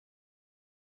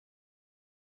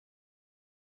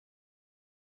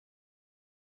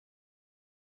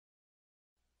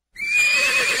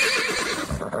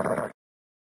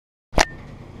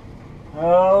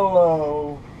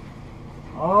Hello,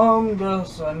 I'm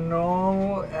just a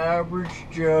normal average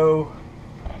Joe,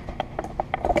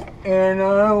 and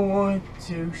I want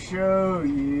to show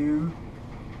you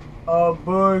a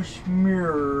bush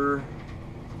mirror.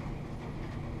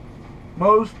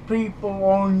 Most people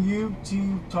on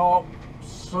YouTube talk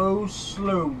so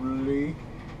slowly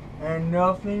and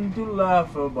nothing to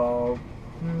laugh about.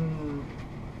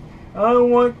 I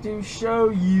want to show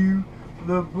you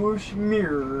the bush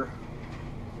mirror.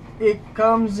 It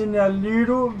comes in a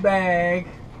little bag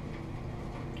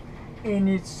and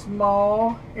it's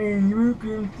small and you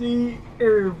can see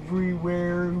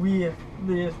everywhere with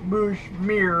this bush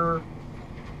mirror.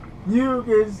 You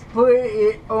can put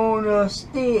it on a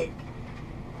stick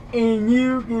and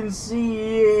you can see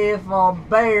if a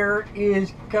bear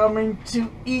is coming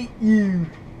to eat you.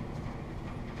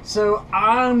 So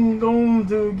I'm going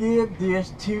to give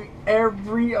this to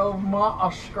every of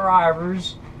my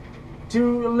subscribers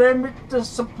to limit the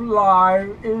supply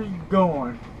is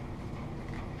gone.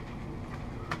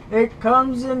 It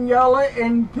comes in yellow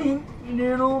and pink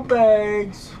little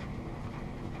bags.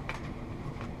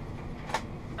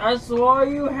 That's all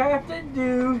you have to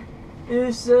do.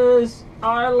 It says,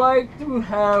 I like to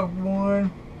have one.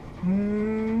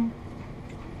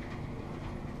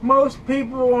 Most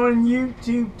people on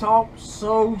YouTube talk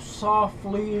so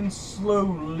softly and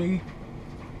slowly.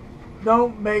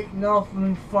 Don't make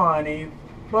nothing funny.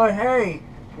 But hey,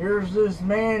 there's this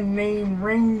man named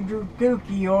Ranger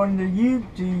Kooky on the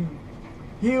YouTube.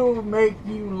 He'll make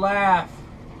you laugh.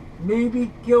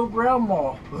 Maybe kill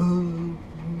grandma.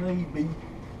 Maybe.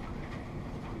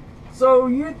 So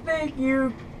you think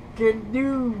you can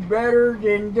do better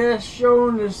than just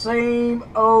showing the same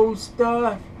old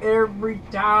stuff every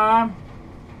time?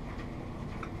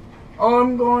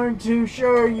 I'm going to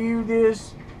show you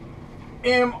this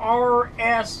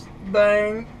MRS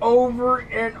thing over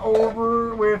and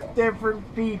over with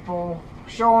different people,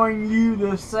 showing you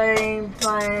the same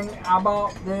thing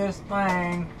about this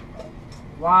thing.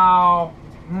 Wow.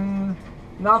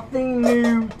 Nothing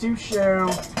new to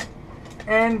show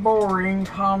and boring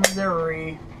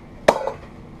commentary.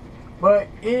 But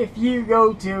if you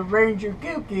go to Ranger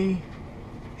Kooky,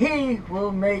 he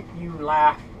will make you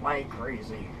laugh like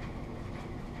crazy.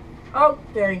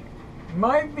 Okay,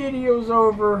 my video's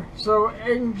over, so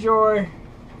enjoy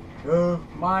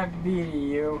my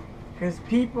video, because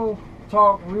people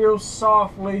talk real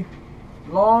softly,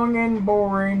 long and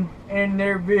boring in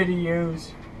their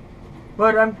videos.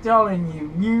 But I'm telling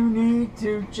you, you need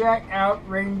to check out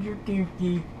Ranger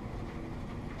Kooky.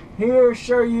 He'll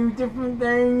show you different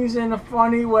things in a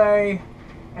funny way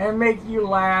and make you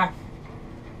laugh.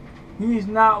 He's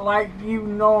not like you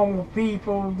normal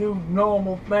people do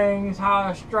normal things. How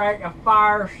to strike a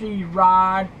fire sheet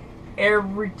rod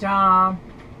every time.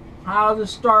 How to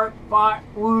start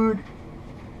firewood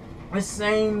the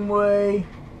same way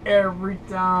every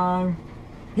time.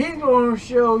 He's going to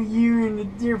show you in a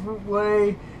different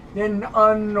way than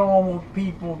unnormal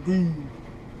people do.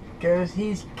 Because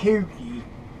he's kooky.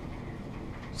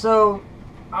 So,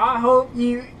 I hope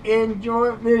you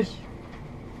enjoy this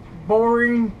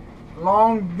boring,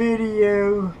 long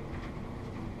video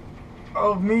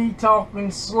of me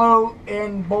talking slow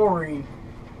and boring.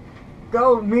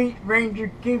 Go meet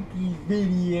Ranger Kooky's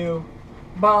video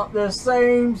about the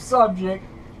same subject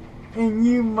and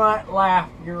you might laugh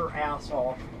your ass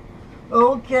off.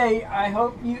 Okay, I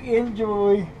hope you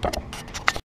enjoy.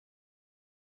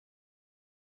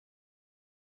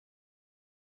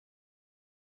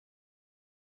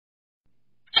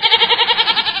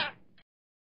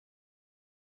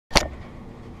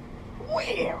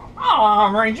 Well,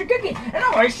 I'm Ranger Kooky, and I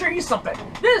want to show you something.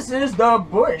 This is the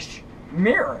bush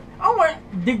mirror. I want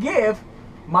to give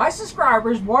my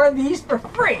subscribers one of these for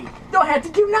free. Don't have to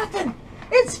do nothing.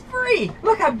 It's free.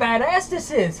 Look how badass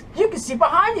this is. You can see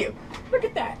behind you. Look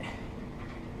at that.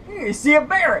 You can see a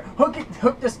bear. Hook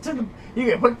this to the.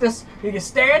 You can hook this. You can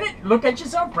stand it. Look at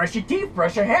yourself. Brush your teeth.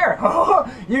 Brush your hair.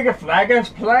 You can flag a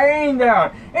plane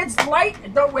down. It's light.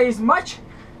 It don't weigh as much.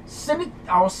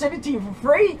 I'll send it to you for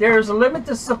free. There's a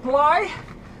limited supply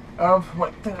of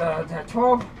what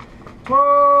 12,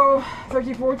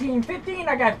 13, 14, 15.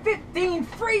 I got 15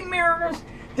 free mirrors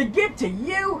to give to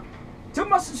you, to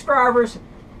my subscribers.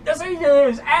 That's all you do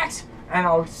is ask, and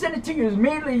I'll send it to you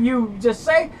immediately. You just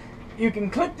say, you can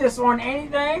click this on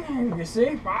anything. You can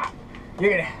see, you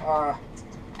can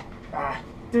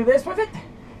do this with it.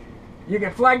 You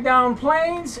can flag down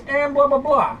planes and blah blah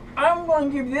blah. I'm going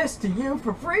to give this to you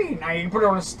for free. Now you can put it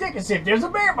on a stick and see if there's a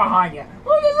bear behind you.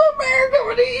 Oh, there's a bear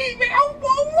coming to eat me. Oh,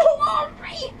 whoa, whoa, whoa.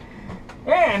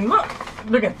 And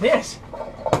look at this.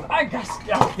 I I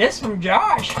got this from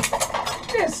Josh.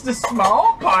 It's the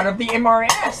small pot of the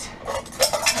MRS.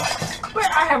 But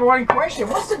I have one question.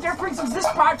 What's the difference of this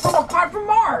pot from a pot from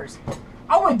Mars?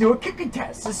 I want to do a cooking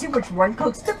test to see which one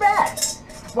cooks the best.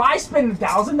 Why spend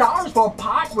 $1,000 for a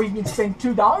pot where you can spend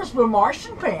 $2 for a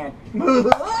Martian pan?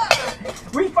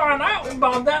 We find out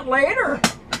about that later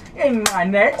in my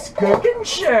next cooking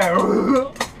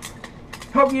show.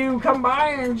 Hope you come by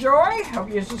and enjoy.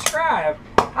 Hope you subscribe.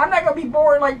 I'm not going to be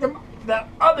bored like the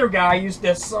other guy you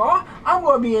just saw. I'm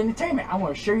going to be entertainment. I'm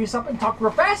going to show you something, talk real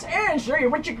fast, and show you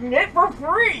what you can get for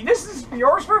free. This is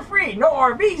yours for free. No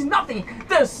RVs, nothing.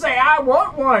 Just say I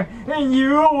want one, and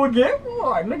you will get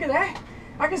one. Look at that.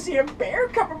 I can see a bear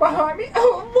coming behind me.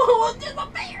 Oh, there's a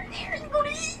bear there. He's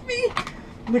going to eat me.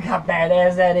 Look how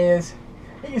badass that is.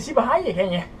 You can see behind you,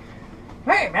 can you?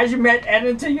 Hey, imagine that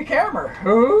added to your camera.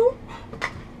 Oh,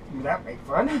 that'd be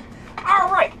fun.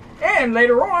 All right, and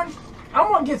later on,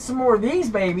 I'm going to get some more of these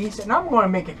babies, and I'm going to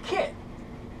make a kit.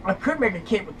 I could make a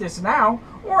kit with this now,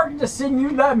 or I can just send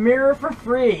you the mirror for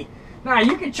free. Now,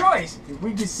 you can choose.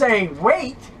 We could say,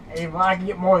 wait, if I can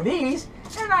get more of these,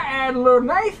 and I add a little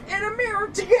knife and a mirror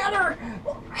together.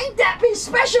 Ain't that be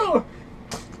special?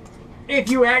 If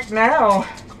you act now.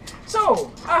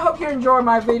 So, I hope you enjoyed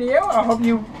my video. I hope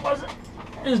you wasn't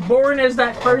as boring as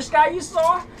that first guy you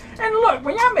saw. And look,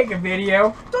 when y'all make a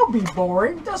video, don't be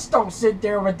boring. Just don't sit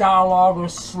there with dialogue or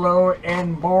slow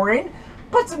and boring.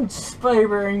 Put some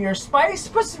flavor in your spice.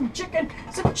 Put some chicken,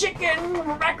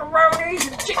 macaroni,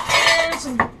 some chicken,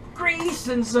 some grease,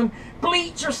 and some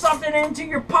bleach or something into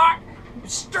your pot.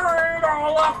 Stir it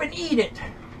all up and eat it.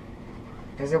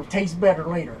 Because it'll taste better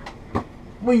later.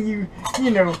 When you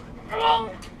know,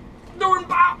 doing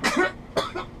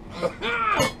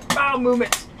bowel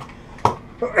movements.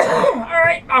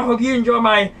 Alright, I hope you enjoy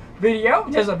my video.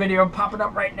 There's a video popping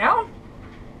up right now.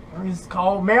 It's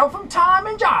called Mail from Tom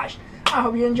and Josh. I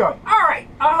hope you enjoy. Alright,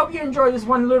 I hope you enjoy this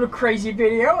one little crazy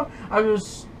video. I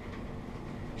was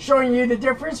showing you the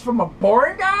difference from a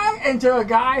boring guy into a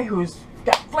guy who's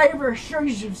got flavor,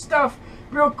 shows you stuff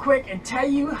real quick and tell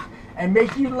you and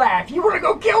make you laugh. You want to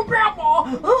go kill Grandpa?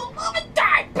 I'm gonna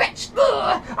die, bitch.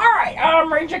 Alright,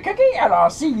 I'm Ranger Cookie, and I'll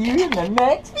see you in the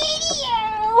next video.